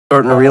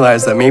Starting to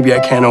realize that maybe I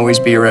can't always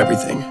be your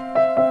everything.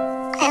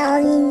 I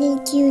only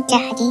need you,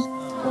 Daddy.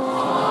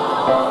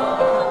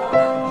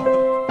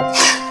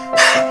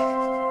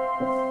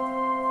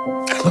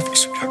 I love you,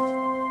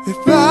 sweetheart. If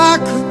I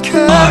could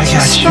catch I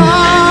got you.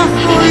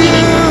 for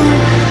you,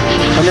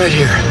 I'm right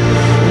here.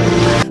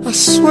 I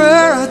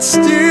swear I'd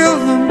steal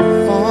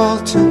them all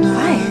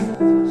tonight.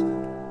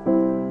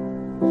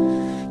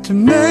 To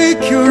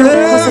make your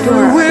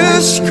every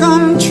wish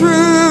come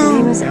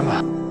true.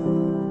 Emma.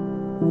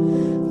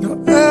 Your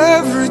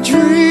every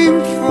dream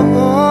for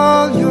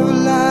all your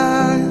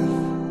life.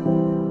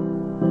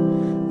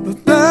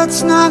 But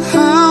that's not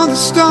how the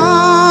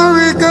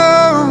story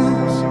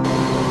goes.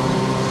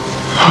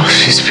 Oh,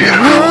 she's The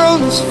beautiful.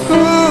 world is full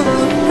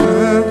of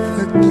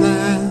perfect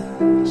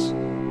plans.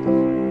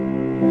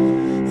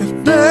 If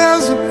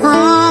there's a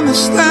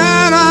promise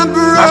that I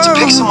broke, I have to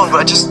pick someone, but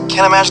I just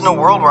can't imagine a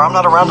world where I'm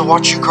not around to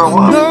watch you grow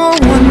up. no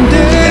one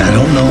did. I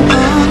don't know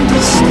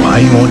why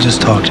you won't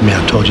just talk to me.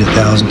 I've told you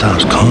 1,000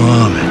 times.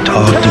 Come and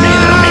talk to me.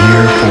 That I'm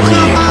here for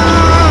you.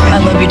 I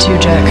love you too,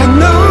 Jack. I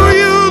know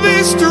you'll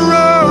be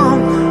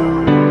strong.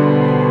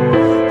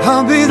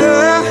 I'll be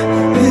there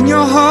in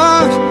your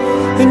heart,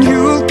 and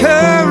you'll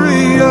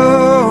carry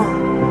on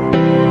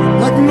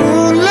like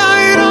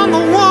moonlight on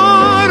the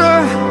water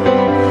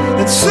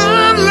and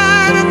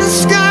sunlight in the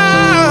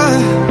sky.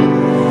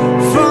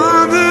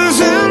 Fathers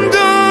and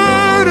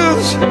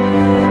daughters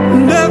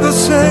never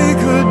say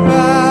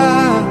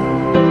goodbye.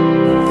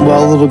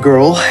 Well, little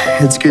girl,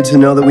 it's good to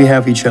know that we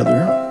have each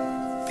other.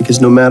 Because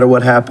no matter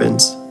what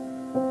happens,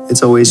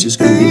 it's always just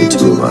going to be the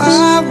two of us.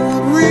 I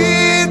would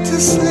read to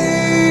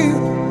sleep.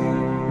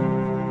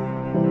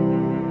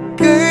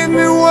 Gave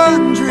me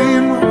one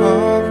dream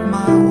of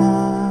my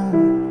own.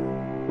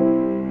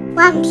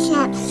 One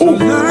ship. Oh,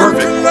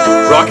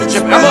 perfect. Rocket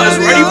ship Emma is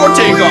ready for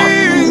takeoff.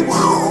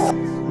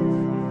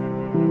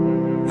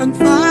 And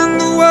find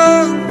the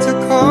world to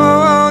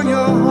call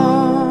your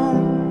home.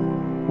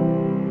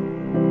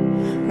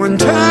 When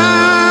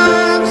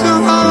times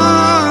are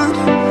hard,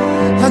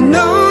 I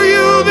know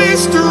you'll be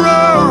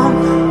strong.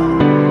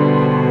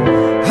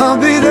 I'll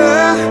be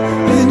there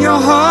in your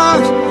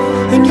heart,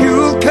 and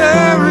you'll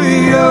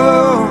carry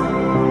on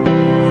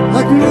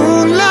like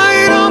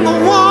moonlight on the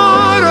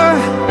water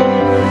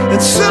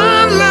and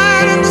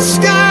sunlight in the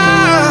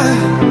sky.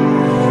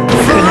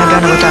 Couldn't have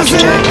done it without you,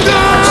 Jack.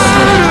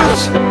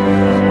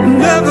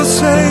 Never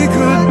say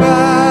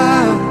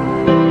goodbye.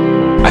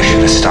 I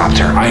should have stopped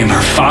her. I am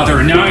her father,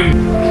 and now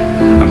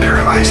I'm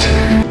paralyzed.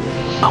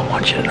 I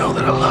want you to know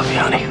that I love you,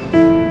 honey.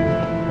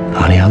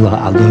 Honey, I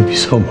love you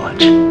so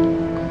much.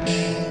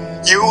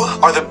 You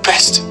are the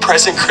best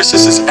present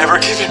Christmas has ever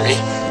given me.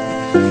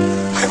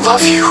 I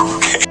love you,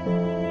 okay?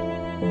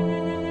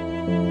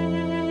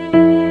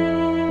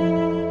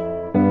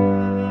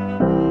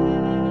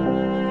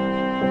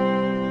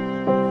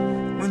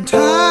 When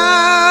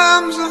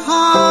times are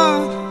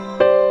hard,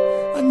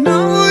 I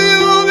know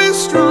you'll be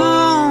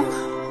strong.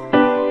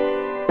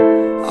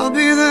 I'll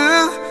be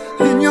there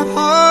in your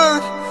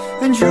heart,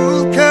 and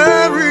you'll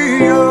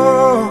carry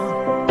on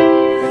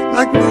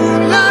like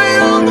moonlight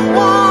on the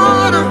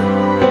water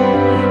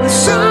and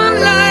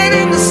sunlight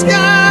in the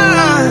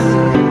sky.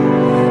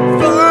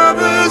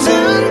 Fathers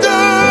and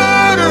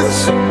daughters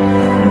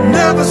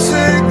never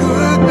say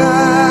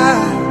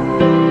goodbye.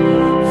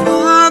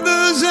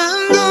 Fathers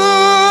and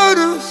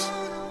daughters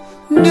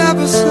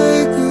never say